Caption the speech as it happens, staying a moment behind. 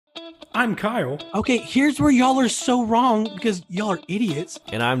I'm Kyle. Okay, here's where y'all are so wrong because y'all are idiots.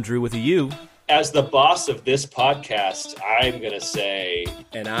 And I'm Drew with a U. As the boss of this podcast, I'm going to say...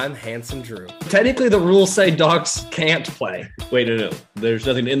 And I'm Handsome Drew. Technically, the rules say dogs can't play. Wait, no. There's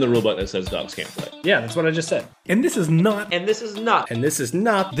nothing in the rule book that says dogs can't play. Yeah, that's what I just said. And this is not... And this is not...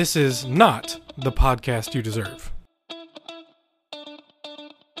 This is not the podcast you deserve.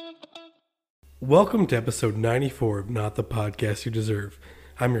 Welcome to episode 94 of Not the Podcast You Deserve.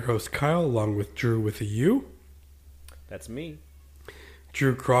 I'm your host, Kyle, along with Drew with a U. That's me.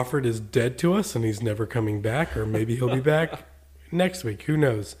 Drew Crawford is dead to us, and he's never coming back, or maybe he'll be back next week. Who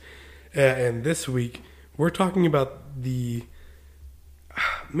knows? And this week, we're talking about the...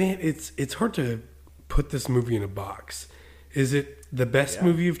 Man, it's hard to put this movie in a box. Is it the best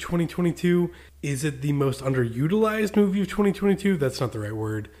movie of 2022? Is it the most underutilized movie of 2022? That's not the right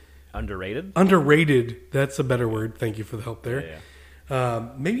word. Underrated? Underrated. That's a better word. Thank you for the help there.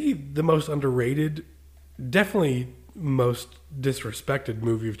 Maybe the most underrated, definitely most disrespected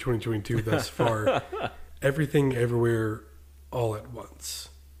movie of 2022 thus far. Everything, Everywhere, All at Once.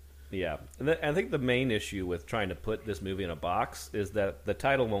 Yeah. I think the main issue with trying to put this movie in a box is that the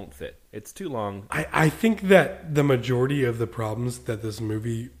title won't fit. It's too long. I think that the majority of the problems that this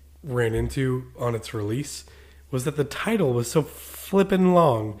movie ran into on its release was that the title was so flippin'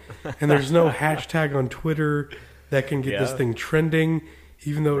 long, and there's no hashtag on Twitter that can get this thing trending,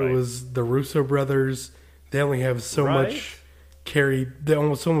 even though it was the Russo brothers. They only have so much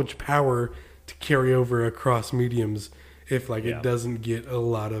so much power to carry over across mediums if it doesn't get a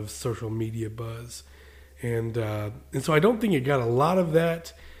lot of social media buzz. And so I don't think it got a lot of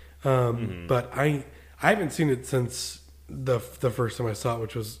that. But I haven't seen it since the first time I saw it,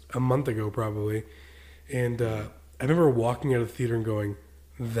 which was a month ago probably. And I remember walking out of the theater and going,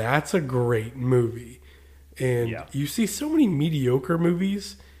 that's a great movie. And you see so many mediocre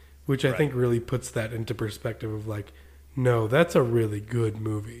movies, which I think really puts that into perspective of no, that's a really good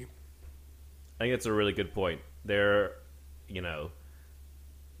movie. I think that's a really good point. There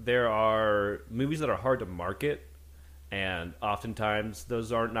are movies that are hard to market, and oftentimes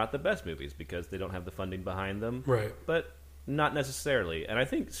those are not the best movies because they don't have the funding behind them. Right. But not necessarily. And I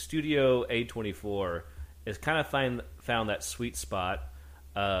think Studio A24 has kind of found that sweet spot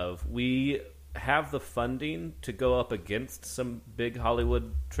of we have the funding to go up against some big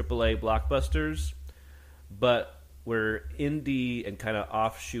Hollywood AAA blockbusters, but we're indie and kind of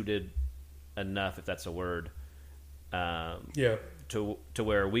offshooted enough, if that's a word, to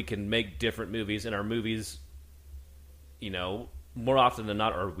where we can make different movies, and our movies, more often than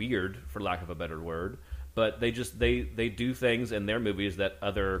not are weird, for lack of a better word, but they do things in their movies that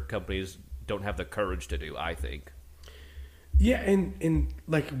other companies don't have the courage to do, I think. Yeah, and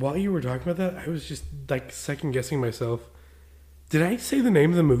while you were talking about that, I was just second guessing myself. Did I say the name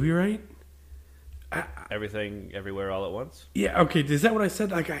of the movie right? Everything, Everywhere, All at Once? Yeah, okay. Is that what I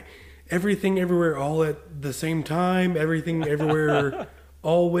said? Everything, Everywhere, All at the same time. Everything, Everywhere,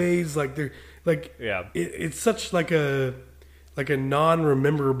 always. It's such a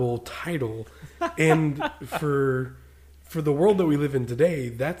non-rememberable title, and for the world that we live in today,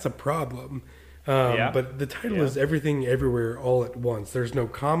 that's a problem. But the title is Everything, Everywhere, All at Once. There's no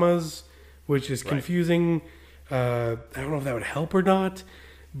commas, which is confusing. I don't know if that would help or not.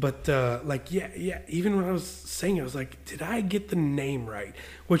 But, even when I was saying it, I was like, did I get the name right?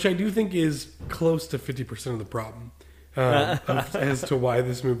 Which I do think is close to 50% of the problem as to why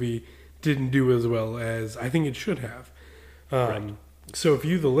this movie didn't do as well as I think it should have. So if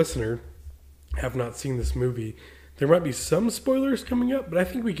you, the listener, have not seen this movie, there might be some spoilers coming up, but I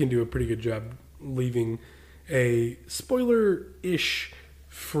think we can do a pretty good job leaving a spoiler-ish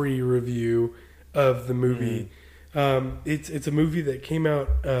free review of the movie. It's a movie that came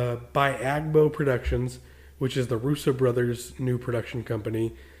out by Agbo Productions, which is the Russo brothers' new production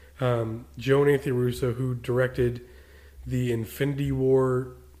company. Joe and Anthony Russo, who directed the Infinity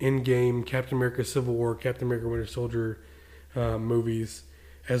War, Endgame, Captain America Civil War, Captain America Winter Soldier movies,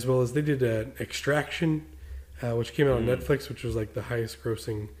 as well as they did Extraction, which came out on Netflix, which was the highest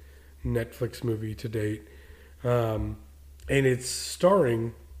grossing Netflix movie to date. And it's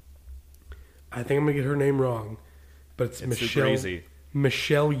starring, I think I'm going to get her name wrong, but it's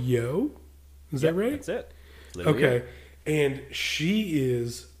Michelle Yeoh. Is that right? That's it. Okay. And she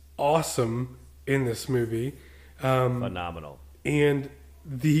is awesome in this movie. Phenomenal. And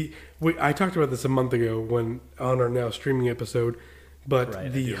I talked about this a month ago when on our now streaming episode,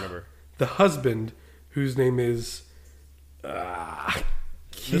 but the husband, whose name is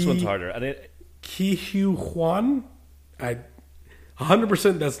this one's harder. Ke Huy Quan.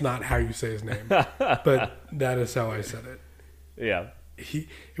 100% that's not how you say his name, but that is how I said it. Yeah.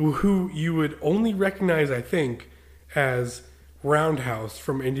 who you would only recognize, I think, as Roundhouse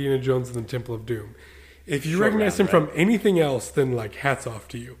from Indiana Jones and the Temple of Doom. If you recognize him from anything else, then like hats off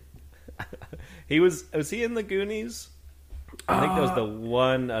to you. Was he in the Goonies? I think that was the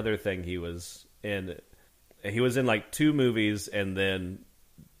one other thing he was in. He was in like 2 movies and then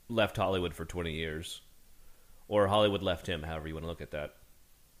left Hollywood for 20 years. Or Hollywood left him, however you want to look at that.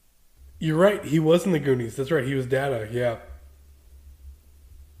 You're right. He was in the Goonies. That's right. He was Data. Yeah.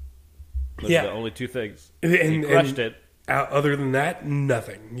 Those are the only 2 things. He crushed it. Other than that,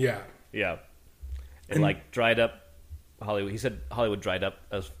 nothing. Yeah. Yeah. And like dried up Hollywood. He said Hollywood dried up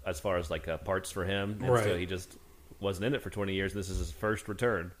as far as like parts for him. And so he just wasn't in it for 20 years. This is his first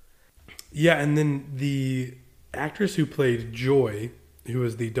return. Yeah, and then the actress who played Joy, who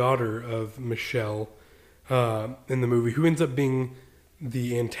was the daughter of Michelle in the movie, who ends up being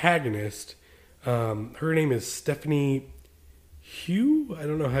the antagonist, her name is Stephanie Hugh. I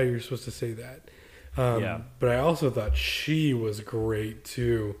don't know how you're supposed to say that. But I also thought she was great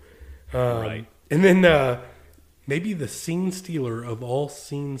too. Right. And then maybe the scene stealer of all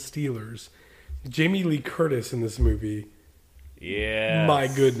scene stealers, Jamie Lee Curtis in this movie. Yeah. My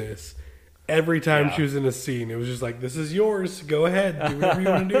goodness. Every time she was in a scene, it was just like, this is yours. Go ahead. Do whatever you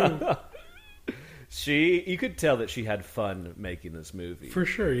want to do. You could tell that she had fun making this movie. For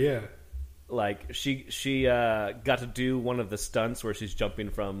sure, yeah. Like, she got to do one of the stunts where she's jumping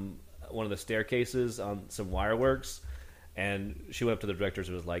from one of the staircases on some wireworks. And she went up to the directors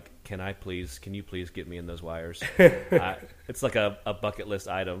and was like, can you please get me in those wires? It's like a bucket list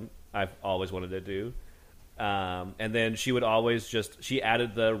item I've always wanted to do. And then she would always she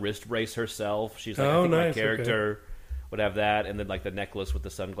added the wrist brace herself. She's like, I think my character would have that. And then like the necklace with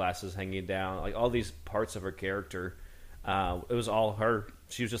the sunglasses hanging down, like all these parts of her character. It was all her.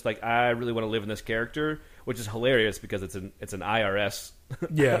 She was just like, I really want to live in this character, which is hilarious because it's an IRS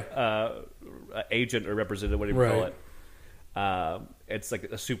agent or representative, whatever you call it. It's like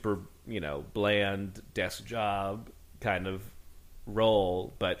a super, bland desk job kind of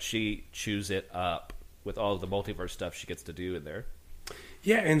role, but she chews it up with all of the multiverse stuff she gets to do in there.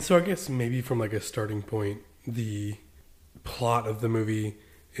 Yeah, and so I guess maybe from like a starting point, the plot of the movie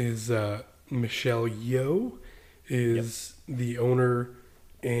is Michelle Yeoh is the owner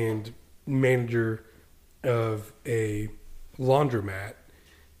and manager of a laundromat,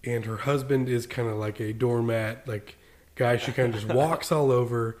 and her husband is kind of like a doormat, like guy she kind of just walks all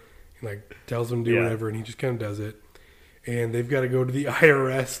over and like tells him to do whatever, and he just kind of does it. And they've got to go to the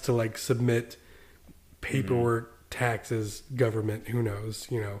IRS to like submit paperwork, taxes, government, who knows,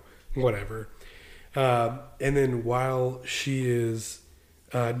 whatever. And then while she is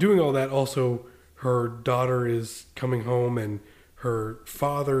doing all that, also her daughter is coming home and her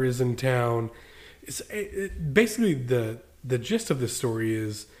father is in town. Basically, the gist of this story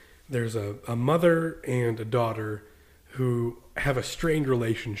is there's a mother and a daughter who have a strained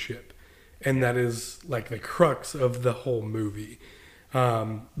relationship, and that is like the crux of the whole movie.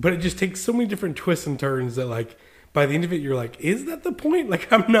 But it just takes so many different twists and turns that like by the end of it you're like, is that the point?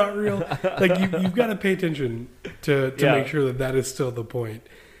 Like, I'm not real. Like you've got to pay attention to make sure that is still the point.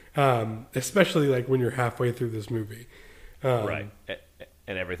 Especially like when you're halfway through this movie. Right.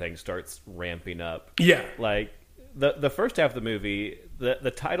 And everything starts ramping up. Yeah. Like the first half of the movie,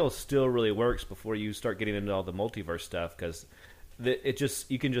 the title still really works before you start getting into all the multiverse stuff, because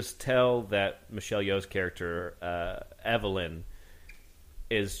you can just tell that Michelle Yeoh's character, Evelyn,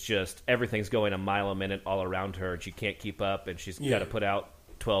 is just everything's going a mile a minute all around her, and she can't keep up, and she's got to put out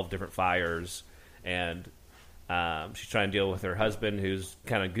 12 different fires, and she's trying to deal with her husband, who's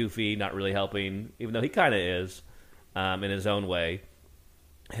kind of goofy, not really helping, even though he kind of is in his own way.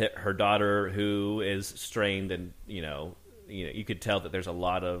 Her daughter, who is strained, and you could tell that there's a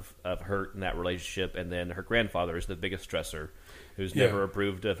lot of hurt in that relationship. And then her grandfather is the biggest stressor, who's never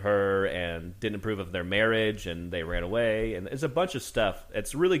approved of her and didn't approve of their marriage, and they ran away. And there's a bunch of stuff.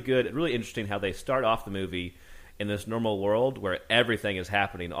 It's really good, really interesting how they start off the movie in this normal world where everything is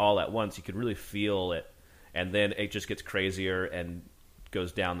happening all at once. You can really feel it, and then it just gets crazier and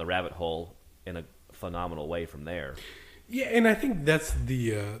goes down the rabbit hole in a phenomenal way from there. Yeah, and I think that's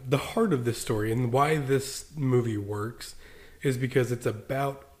the heart of this story, and why this movie works is because it's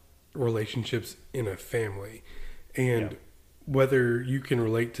about relationships in a family. And whether you can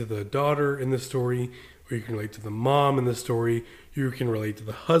relate to the daughter in the story, or you can relate to the mom in the story, you can relate to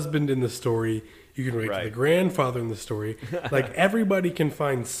the husband in the story, you can relate to the grandfather in the story. Like, everybody can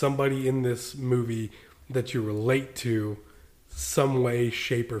find somebody in this movie that you relate to some way,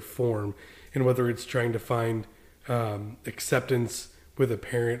 shape, or form. And whether it's trying to find acceptance with a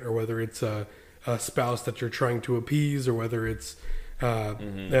parent, or whether it's a spouse that you're trying to appease, or whether it's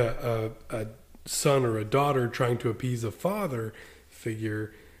a son or a daughter trying to appease a father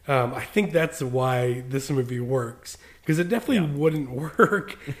figure. I think that's why this movie works, because it definitely wouldn't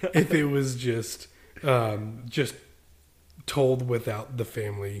work if it was just told without the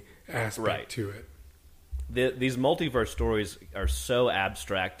family aspect to it. These multiverse stories are so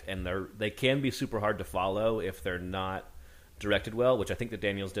abstract, and they can be super hard to follow if they're not directed well, which I think that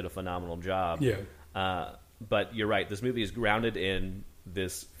Daniels did a phenomenal job. Yeah. But you're right. This movie is grounded in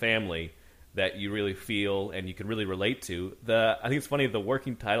this family that you really feel and you can really relate to. I think it's funny, the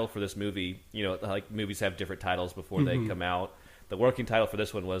working title for this movie, like movies have different titles before they come out. The working title for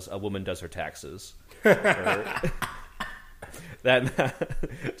this one was A Woman Does Her Taxes. That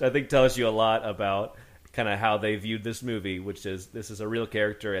I think tells you a lot about kind of how they viewed this movie, which is this is a real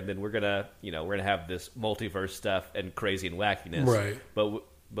character, and then we're gonna have this multiverse stuff and crazy and wackiness, right?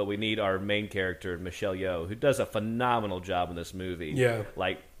 But we need our main character, Michelle Yeoh, who does a phenomenal job in this movie. Yeah,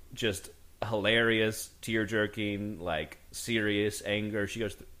 like just hilarious, tear-jerking, like serious anger. She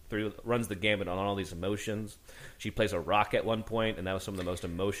goes runs the gamut on all these emotions. She plays a rock at one point, and that was some of the most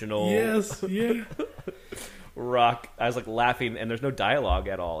emotional. Yes, yeah. Rock. I was like laughing, and there's no dialogue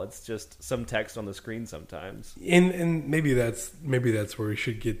at all. It's just some text on the screen sometimes. And maybe that's where we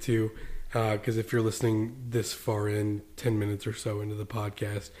should get to, because if you're listening this far in, 10 minutes or so into the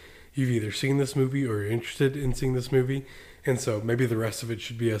podcast, you've either seen this movie or you're interested in seeing this movie, and so maybe the rest of it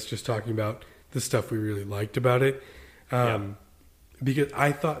should be us just talking about the stuff we really liked about it. Because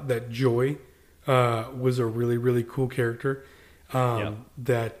I thought that Joy was a really, really cool character.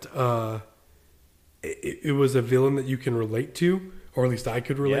 That it was a villain that you can relate to, or at least I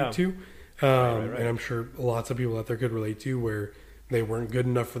could relate to. Right. And I'm sure lots of people out there could relate to, where they weren't good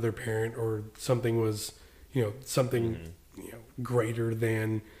enough for their parent, or something was, greater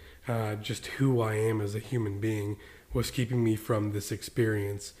than just who I am as a human being was keeping me from this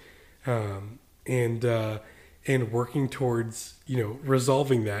experience. And working towards,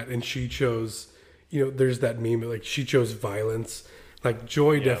 resolving that. And she chose, there's that meme, like she chose violence. Like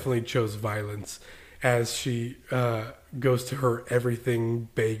Joy definitely chose violence as she goes to her everything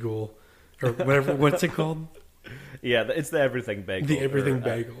bagel or whatever. What's it called? Yeah, it's the everything bagel. The everything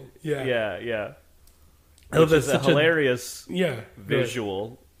bagel. Yeah. I love that's a hilarious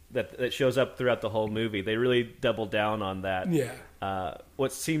visual that shows up throughout the whole movie. They really double down on that. Yeah.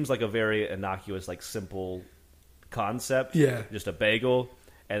 What seems like a very innocuous, like simple concept. Yeah. Just a bagel.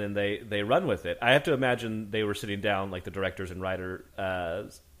 And then they run with it. I have to imagine they were sitting down, like the directors and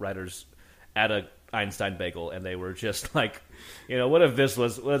writers, at a Einstein bagel, and they were just like, what if this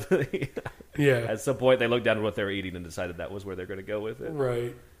was? At some point, they looked down at what they were eating and decided that was where they're going to go with it.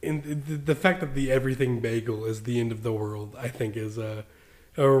 Right. And the fact that the everything bagel is the end of the world, I think, is a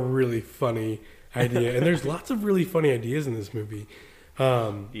really funny idea. And there's lots of really funny ideas in this movie.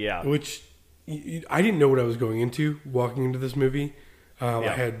 Which I didn't know what I was going into walking into this movie. I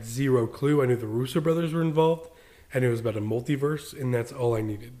had zero clue. I knew the Russo brothers were involved. I knew it was about a multiverse, and that's all I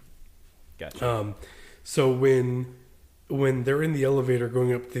needed. Gotcha. So when they're in the elevator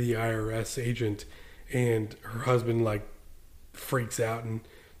going up to the IRS agent, and her husband like freaks out and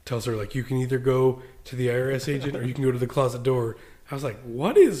tells her like, you can either go to the IRS agent or you can go to the closet door. I was like,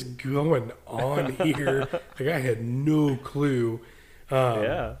 what is going on here? Like, I had no clue.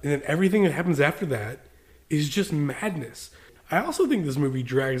 And then everything that happens after that is just madness. I also think this movie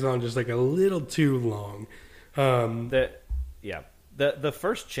drags on just like a little too long. The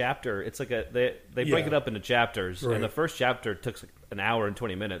first chapter, it's like they break it up into chapters, and the first chapter took an hour and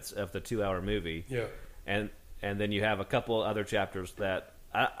 20 minutes of the 2-hour movie. Yeah, and then you have a couple other chapters that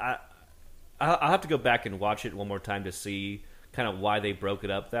I'll have to go back and watch it one more time to see kind of why they broke it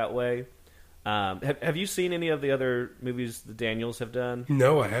up that way. Have you seen any of the other movies the Daniels have done?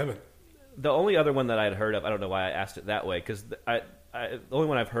 No, I haven't. The only other one that I had heard of, I don't know why I asked it that way, because the only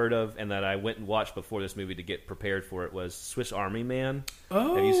one I've heard of and that I went and watched before this movie to get prepared for it was Swiss Army Man.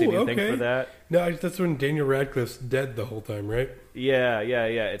 Oh, have you seen anything for that? No, that's when Daniel Radcliffe's dead the whole time, right? Yeah.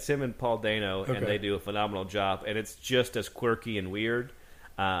 It's him and Paul Dano, and they do a phenomenal job, and it's just as quirky and weird.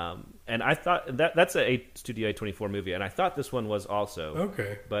 And I thought that's a Studio A24 movie, and I thought this one was also.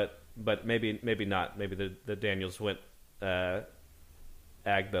 Okay. But maybe not. Maybe the Daniels went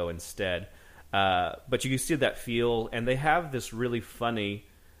Agbo instead. But you can see that feel, and they have this really funny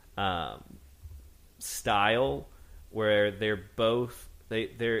style where they're both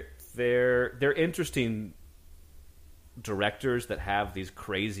they're interesting directors that have these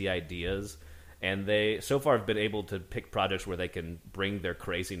crazy ideas, and they so far have been able to pick projects where they can bring their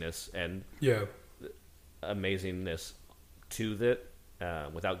craziness and amazingness to it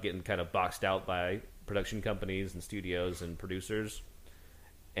without getting kind of boxed out by production companies and studios and producers.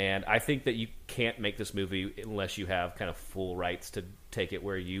 And I think that you can't make this movie unless you have kind of full rights to take it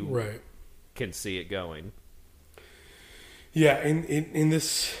where you can see it going. Yeah, and in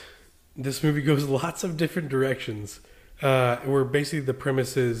this movie goes lots of different directions. Where basically the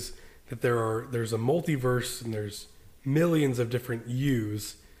premise is that there's a multiverse and there's millions of different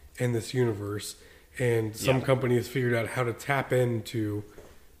yous in this universe, and some company has figured out how to tap into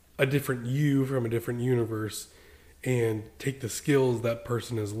a different you from a different universe and take the skills that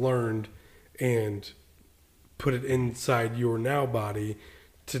person has learned and put it inside your now body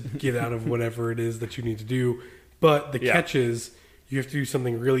to get out of whatever it is that you need to do. But the catch is you have to do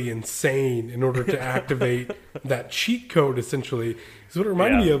something really insane in order to activate that cheat code, essentially. Because what it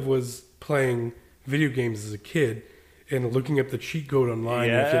reminded me of was playing video games as a kid and looking up the cheat code online.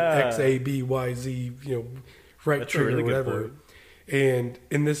 You hit X, A, B, Y, Z, right That's trigger, really whatever. And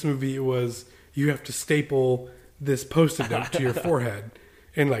in this movie, it was you have to staple this Post-it note to your forehead.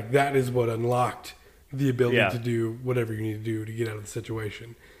 And like that is what unlocked the ability to do whatever you need to do to get out of the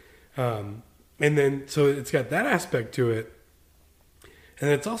situation. And then, so it's got that aspect to it. And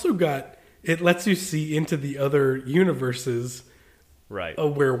it's also got, it lets you see into the other universes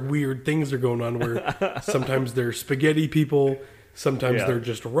where weird things are going on, where sometimes they're spaghetti people, sometimes they're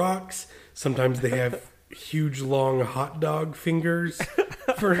just rocks, sometimes they have huge long hot dog fingers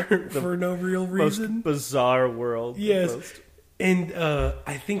for no real reason. Most bizarre world. Yes. And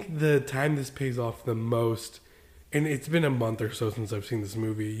I think the time this pays off the most, and it's been a month or so since I've seen this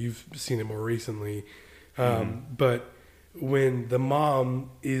movie. You've seen it more recently. But when the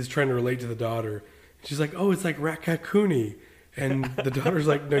mom is trying to relate to the daughter, she's like, oh, it's like Ratatouille. And the daughter's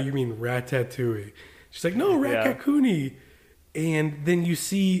like, no, you mean Ratatouille. She's like, no, Ratatouille. And then you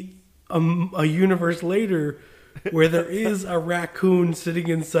see a universe later where there is a raccoon sitting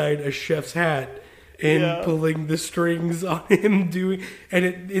inside a chef's hat and pulling the strings on him and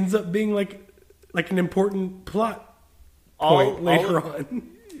it ends up being like an important plot point later on.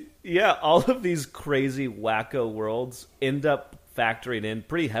 Yeah, all of these crazy wacko worlds end up factoring in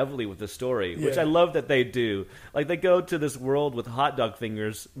pretty heavily with the story, which I love that they do. Like, they go to this world with hot dog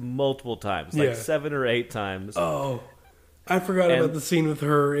fingers multiple times, like 7 or 8 times. Oh, I forgot about the scene with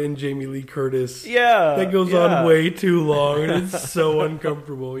her and Jamie Lee Curtis. Yeah. That goes on way too long, and it's so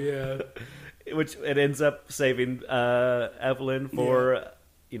uncomfortable, Which it ends up saving Evelyn for,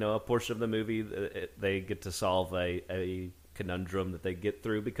 a portion of the movie. They get to solve a conundrum that they get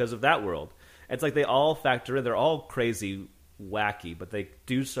through because of that world. It's like they all factor in. They're all crazy, wacky, but they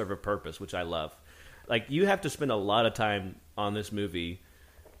do serve a purpose, which I love. Like, you have to spend a lot of time on this movie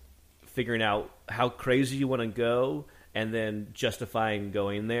figuring out how crazy you want to go and then justifying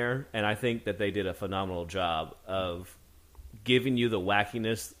going there. And I think that they did a phenomenal job of giving you the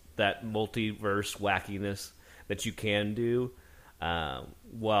wackiness, that multiverse wackiness that you can do,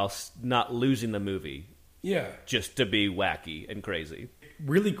 while not losing the movie. Yeah. Just to be wacky and crazy.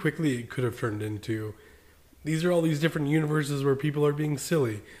 Really quickly, it could have turned into, these are all these different universes where people are being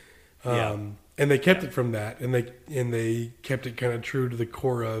silly. And they kept it from that, and they kept it kind of true to the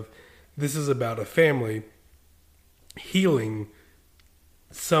core of, this is about a family healing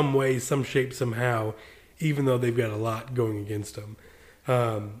some way, some shape, somehow, even though they've got a lot going against them.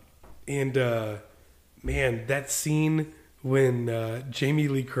 Man, that scene when Jamie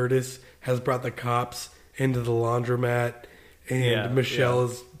Lee Curtis has brought the cops into the laundromat and Michelle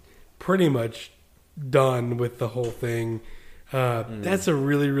is pretty much done with the whole thing. That's a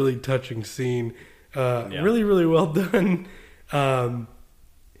really, really touching scene. Really, really well done.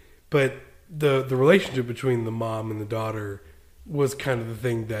 But the relationship between the mom and the daughter was kind of the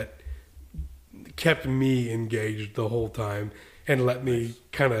thing that kept me engaged the whole time and let me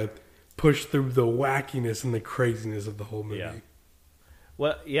kind of push through the wackiness and the craziness of the whole movie. Yeah.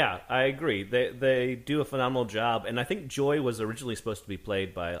 Well, yeah, I agree. They do a phenomenal job, and I think Joy was originally supposed to be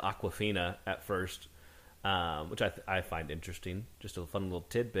played by Awkwafina at first, which I find interesting, just a fun little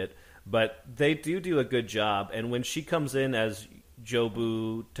tidbit. But they do a good job, and when she comes in as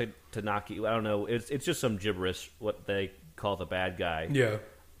Jobu Tanaki, I don't know, it's just some gibberish, what they call the bad guy. Yeah.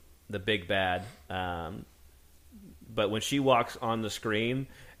 The big bad. But when she walks on the screen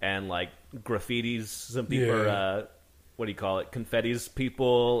and like graffitis some people, what do you call it? Confettis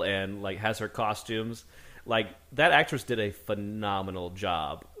people, and like has her costumes. Like, that actress did a phenomenal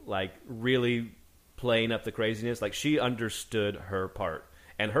job. Like, really playing up the craziness. Like, she understood her part,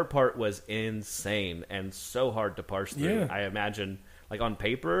 and her part was insane and so hard to parse through. Yeah. I imagine, like, on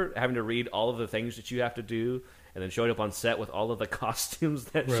paper, having to read all of the things that you have to do, and then showing up on set with all of the costumes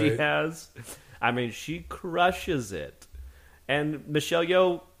that she has. I mean, she crushes it. And Michelle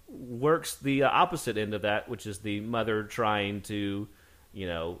Yeoh works the opposite end of that, which is the mother trying to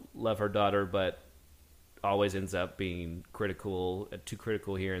love her daughter, but always ends up being too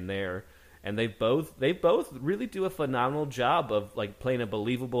critical here and there. And they both really do a phenomenal job of like playing a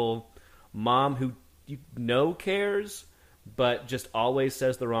believable mom who cares, but just always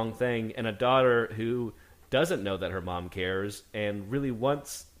says the wrong thing, and a daughter who doesn't know that her mom cares and really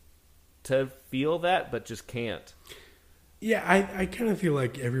wants to feel that, but just can't. Yeah, I kind of feel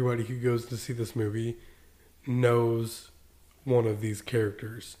like everybody who goes to see this movie knows one of these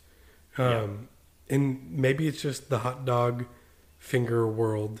characters. And maybe it's just the hot dog finger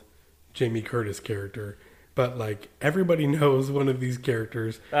world Jamie Curtis character. But like everybody knows one of these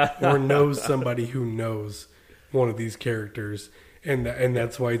characters or knows somebody who knows one of these characters. And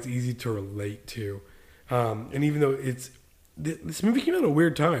that's why it's easy to relate to. And even though this movie came out at a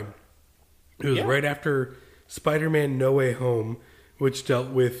weird time. It was right after Spider-Man No Way Home, which dealt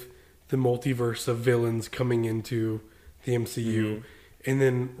with the multiverse of villains coming into the MCU. And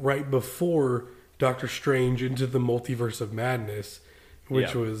then right before Doctor Strange Into the Multiverse of Madness,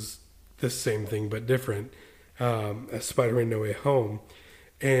 which was the same thing but different, as Spider-Man No Way Home.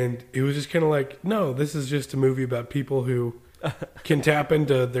 And it was just kind of like, no, this is just a movie about people who can tap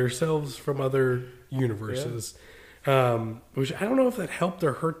into themselves from other universes. Which I don't know if that helped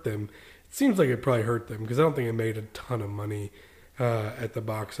or hurt them. It seems like it probably hurt them because I don't think it made a ton of money at the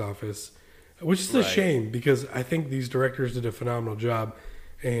box office, which is a shame because I think these directors did a phenomenal job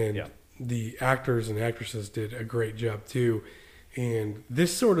and the actors and actresses did a great job too. And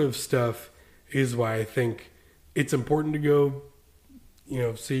this sort of stuff is why I think it's important to go,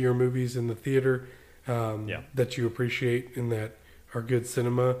 see your movies in the theater that you appreciate and that are good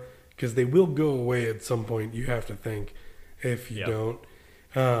cinema, because they will go away at some point, you have to think, if you don't.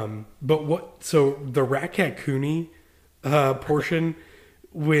 So the Rat-Cat Cooney portion,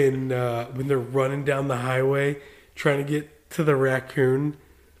 when they're running down the highway trying to get to the raccoon,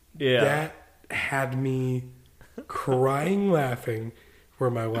 that had me crying laughing, where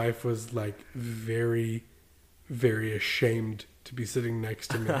my wife was like very, very ashamed to be sitting next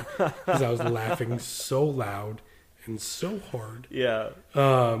to me because I was laughing so loud and so hard.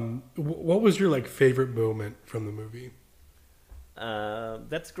 What was your like favorite moment from the movie?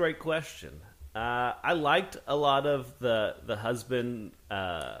 That's a great question. I liked a lot of the husband.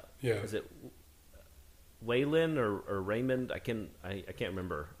 Is it Waylon or Raymond? I can't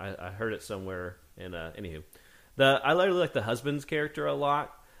remember. I heard it somewhere. Anywho, I really liked the husband's character a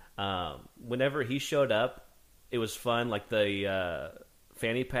lot. Whenever he showed up, it was fun. Like the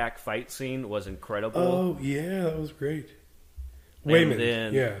fanny pack fight scene was incredible. Oh yeah, that was great.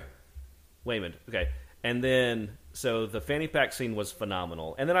 Waymond, Waymond. Okay, and then so the fanny pack scene was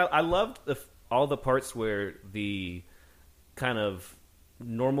phenomenal, and then I loved all the parts where the kind of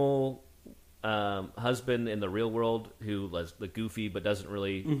normal husband in the real world, who was the goofy but doesn't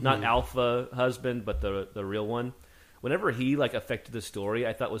really not alpha husband, but the real one. Whenever he like affected the story,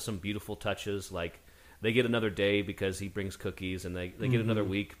 I thought was some beautiful touches. Like they get another day because he brings cookies, and they get another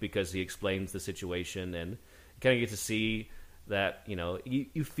week because he explains the situation, and you kind of get to see that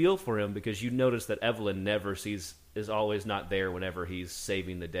you feel for him because you notice that Evelyn is always not there whenever he's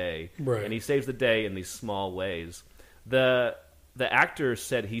saving the day, and he saves the day in these small ways. The actor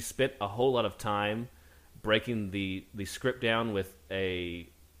said he spent a whole lot of time breaking the script down with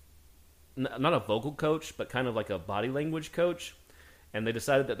not a vocal coach, but kind of like a body language coach, and they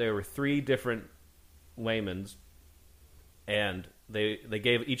decided that there were 3 different Waymonds, and they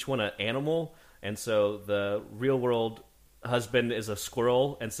gave each one an animal, and so the real world husband is a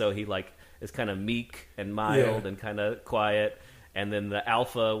squirrel, and so he like is kind of meek and mild and kind of quiet, and then the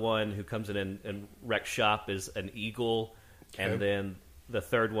alpha one who comes in and wrecks shop is an eagle. Okay. And then the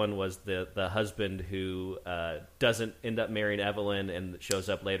third one was the husband who doesn't end up marrying Evelyn and shows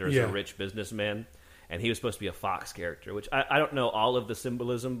up later as a rich businessman. And he was supposed to be a fox character, which I don't know all of the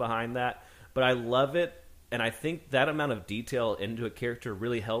symbolism behind that, but I love it. And I think that amount of detail into a character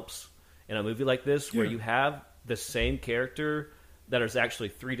really helps in a movie like this, where you have the same character that is actually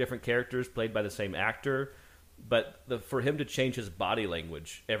 3 different characters played by the same actor. But for him to change his body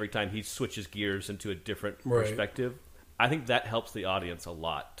language every time he switches gears into a different perspective, I think that helps the audience a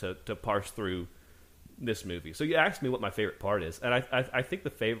lot to parse through this movie. So you asked me what my favorite part is, and I think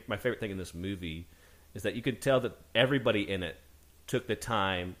my favorite thing in this movie is that you can tell that everybody in it took the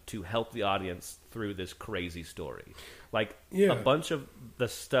time to help the audience through this crazy story. Like a bunch of the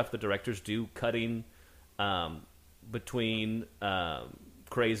stuff the directors do, cutting between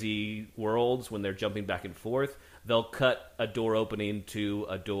crazy worlds when they're jumping back and forth. They'll cut a door opening to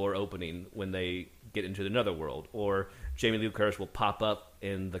a door opening when they get into another world, or Jamie Lee Curtis will pop up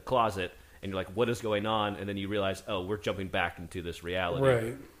in the closet and you're like, what is going on? And then you realize, oh, we're jumping back into this reality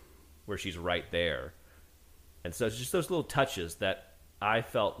Right. where she's right there. And so it's just those little touches that I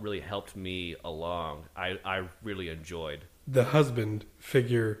felt really helped me along. I really enjoyed. The husband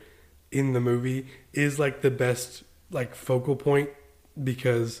figure in the movie is like the best like focal point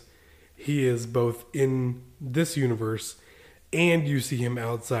because he is both in this universe and you see him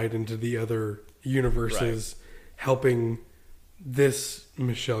outside into the other universes helping this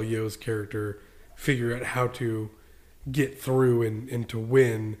Michelle Yeoh's character figure out how to get through and to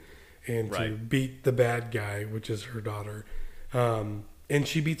win and to beat the bad guy, which is her daughter. And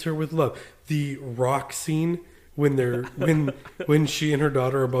she beats her with love. The rock scene when they're when she and her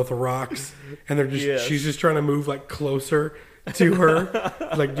daughter are both rocks and they're just she's just trying to move like closer to her,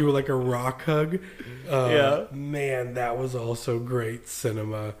 like do like a rock hug. Man, that was also great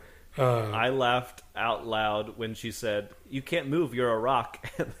cinema. I laughed out loud when she said, "You can't move, you're a rock."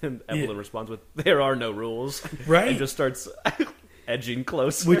 And then Evelyn responds with, "There are no rules." Right. And just starts edging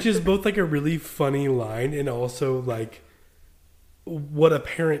closer. Which is both like a really funny line and also like what a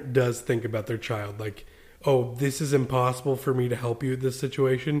parent does think about their child. Like, oh, this is impossible for me to help you with this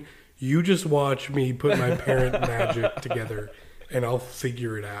situation. You just watch me put my parent magic together and I'll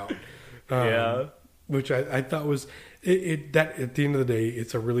figure it out. Which I thought was that at the end of the day,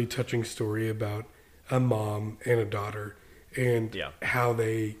 it's a really touching story about a mom and a daughter and how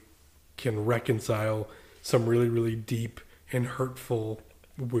they can reconcile some really, really deep and hurtful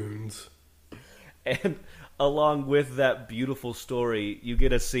wounds. And along with that beautiful story, you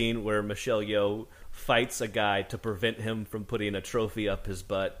get a scene where Michelle Yeoh fights a guy to prevent him from putting a trophy up his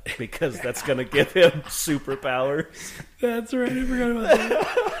butt because that's going to give him superpowers. That's right. I forgot about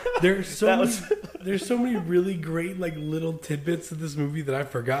that. There's so many really great like little tidbits of this movie that I've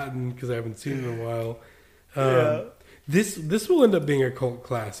forgotten because I haven't seen it in a while. This will end up being a cult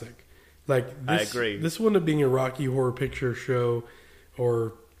classic. Like this, I agree. This will end up being a Rocky Horror Picture Show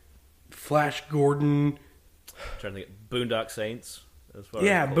or Flash Gordon. I'm trying to think. Boondock Saints.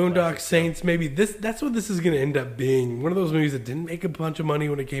 Boondock Saints. Maybe that's what this is going to end up being. One of those movies that didn't make a bunch of money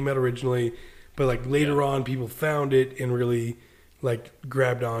when it came out originally, but like later on, people found it and really like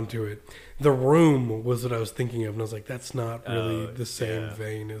grabbed onto it. The Room was what I was thinking of, and I was like, that's not really the same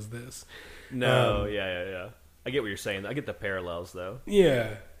vein as this. No, I get what you're saying. I get the parallels though.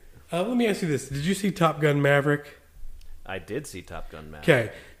 Yeah. Let me ask you this: did you see Top Gun Maverick? I did see Top Gun Maverick.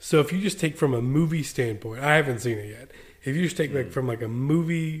 Okay, so if you just take from a movie standpoint, I haven't seen it yet. If you just take like from like a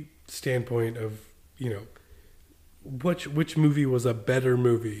movie standpoint of, you know, which movie was a better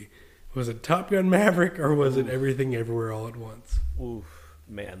movie? Was it Top Gun Maverick or was it Everything Everywhere All at Once? Oof,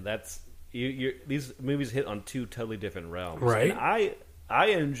 man, that's these movies hit on two totally different realms. Right. And I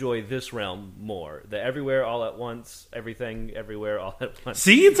enjoy this realm more. The Everywhere All at Once, Everything Everywhere All at Once.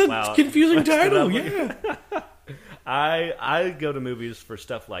 See, it's a confusing title. Yeah. I go to movies for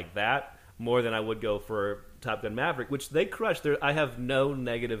stuff like that more than I would go for Top Gun Maverick, which they crushed. I have no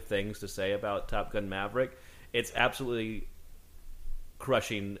negative things to say about Top Gun Maverick. It's absolutely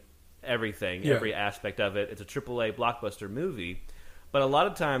crushing everything, every aspect of it. It's a AAA blockbuster movie. But a lot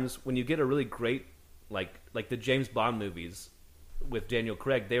of times when you get a really great, like the James Bond movies with Daniel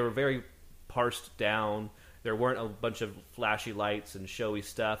Craig, they were very parsed down. There weren't a bunch of flashy lights and showy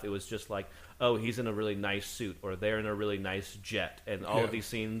stuff. It was just like, oh, he's in a really nice suit, or they're in a really nice jet. And all of these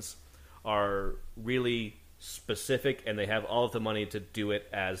scenes are really specific, and they have all of the money to do it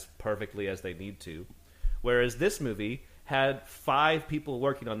as perfectly as they need to. Whereas this movie had 5 people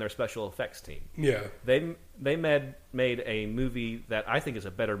working on their special effects team. Yeah. They made a movie that I think is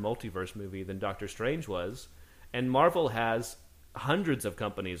a better multiverse movie than Doctor Strange was. And Marvel has hundreds of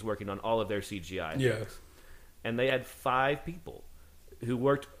companies working on all of their CGI. Yes. And they had 5 people who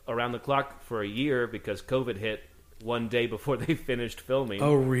worked around the clock for a year because COVID hit one day before they finished filming.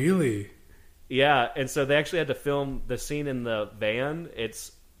 Oh, really? Yeah, and so they actually had to film the scene in the van.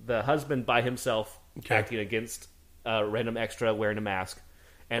 It's the husband by himself acting against a random extra wearing a mask.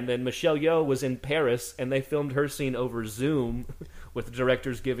 And then Michelle Yeoh was in Paris, and they filmed her scene over Zoom with the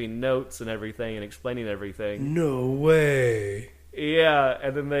directors giving notes and everything and explaining everything. No way. Yeah,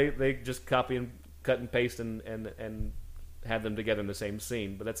 and then they just copy and cut and paste and had them together in the same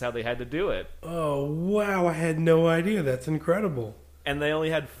scene. But that's how they had to do it. Oh, wow. I had no idea. That's incredible. And they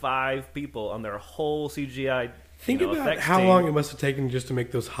only had 5 people on their whole CGI. Think about how long it must have taken just to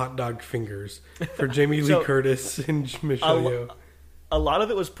make those hot dog fingers for Jamie Lee Curtis and Michelle Yeoh. A lot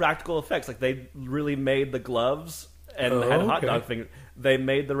of it was practical effects. Like, they really made the gloves and had hot dog fingers. They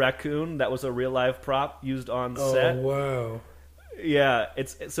made the raccoon. That was a real-life prop used on set. Oh, wow. Yeah,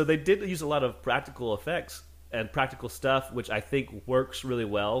 so they did use a lot of practical effects and practical stuff, which I think works really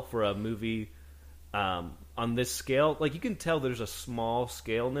well for a movie on this scale. Like, you can tell there's a small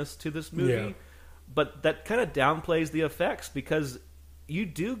scaleness to this movie, but that kind of downplays the effects because you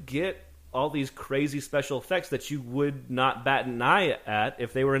do get all these crazy special effects that you would not bat an eye at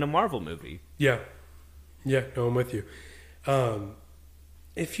if they were in a Marvel movie. Yeah. Yeah, no, I'm with you.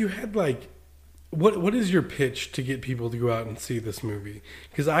 If you had, like, what is your pitch to get people to go out and see this movie?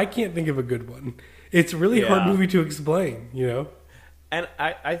 Because I can't think of a good one. It's a really hard movie to explain, you know? And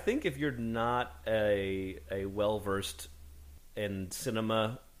I think if you're not a well-versed in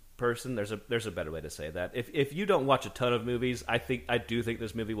cinema person, there's a better way to say that. If you don't watch a ton of movies, I do think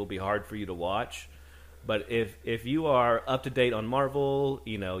this movie will be hard for you to watch. But if you are up to date on Marvel,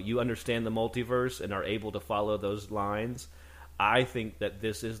 you know, you understand the multiverse and are able to follow those lines, I think that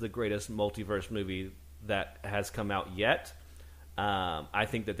this is the greatest multiverse movie that has come out yet. I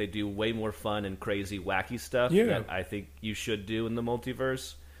think that they do way more fun and crazy, wacky stuff that I think you should do in the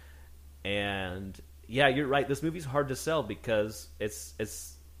multiverse. And yeah, you're right. This movie's hard to sell because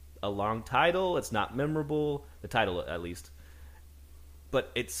it's a long title. It's not memorable, the title at least. But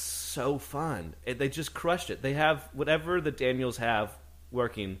it's so fun. They just crushed it. They have whatever the Daniels have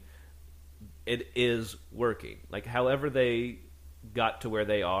working. It is working. Like, however they got to where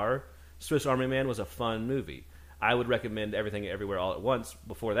they are, Swiss Army Man was a fun movie. I would recommend Everything Everywhere All at Once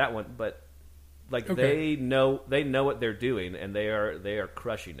before that one, but like they know what they're doing and they are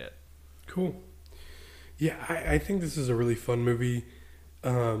crushing it. Cool. Yeah, I think this is a really fun movie.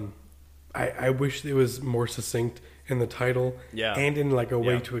 I wish it was more succinct in the title and in like a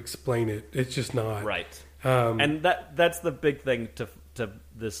way to explain it. It's just not. Right. And that's the big thing to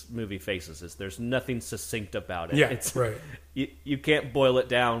this movie faces is there's nothing succinct about it. Yeah, it's, right. You can't boil it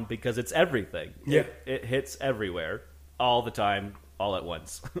down because it's everything. Yeah. It hits everywhere, all the time, all at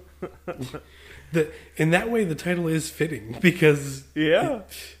once. In that way, the title is fitting because it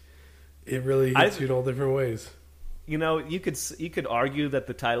really hits you in all different ways. You know, you could argue that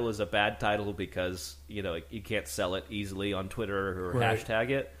the title is a bad title because, you know, you can't sell it easily on Twitter or hashtag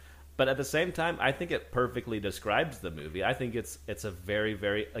it. But at the same time, I think it perfectly describes the movie. I think it's a very,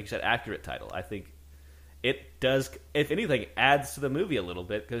 very, like you said, accurate title. I think it does, if anything, adds to the movie a little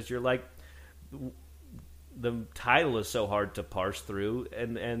bit because you're like, the title is so hard to parse through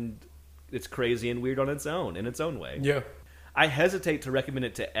and it's crazy and weird on its own way. Yeah. I hesitate to recommend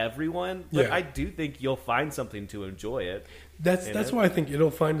it to everyone, but I do think you'll find something to enjoy it. That's why I think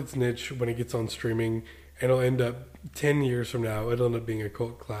it'll find its niche when it gets on streaming, and it'll end up 10 years from now. It'll end up being a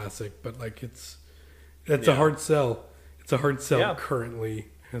cult classic, but like that's a hard sell. It's a hard sell currently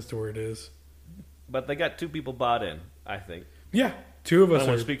as to where it is. But they got 2 people bought in, I think. Yeah, 2 of us. I don't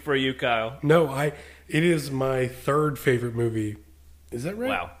want to speak for you, Kyle. No, it is my 3rd favorite movie. Is that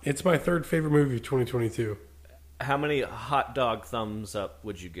right? Wow, it's my 3rd favorite movie of 2022. How many hot dog thumbs up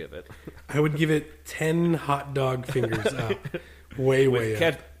would you give it? I would give it 10 hot dog fingers up. Way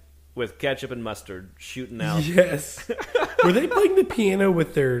up. With ketchup and mustard shooting out. Yes. Were they playing the piano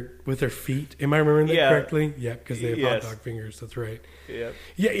with their feet? Am I remembering that correctly? Yeah, because they have hot dog fingers. That's right. Yeah.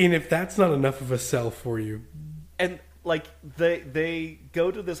 Yeah, and if that's not enough of a sell for you. And like they go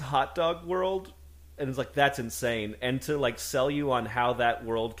to this hot dog world and it's like that's insane. And to like sell you on how that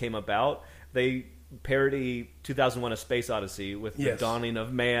world came about, they parody 2001: A Space Odyssey with the dawning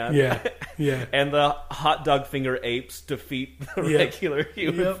of man. Yeah. And the hot dog finger apes defeat the regular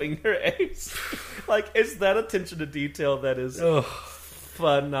human finger apes. Like, it's that attention to detail that is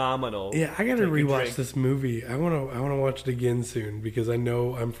phenomenal. Yeah, I gotta rewatch this movie. I wanna watch it again soon because I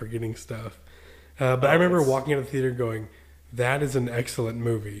know I'm forgetting stuff. But I remember walking out of the theater going, "That is an excellent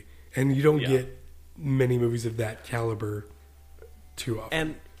movie," and you don't get many movies of that caliber too often.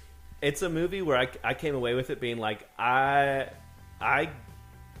 And it's a movie where I came away with it being like, I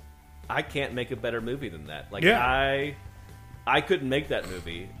can't make a better movie than that. Like, I couldn't make that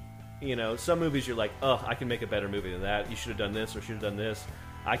movie. You know, some movies you're like, oh, I can make a better movie than that. You should have done this or should have done this.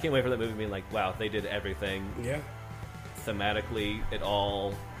 I can't wait for that movie being like, wow, they did everything. Yeah. Thematically, it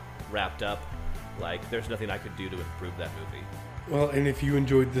all wrapped up. Like, there's nothing I could do to improve that movie. Well, and if you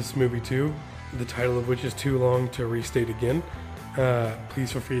enjoyed this movie too, the title of which is too long to restate again,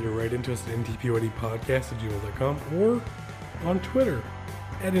 please feel free to write into us at ntpydpodcast@gmail.com or on Twitter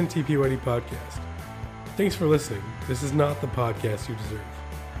at ntpydpodcast. Thanks for listening. This is not the podcast you deserve.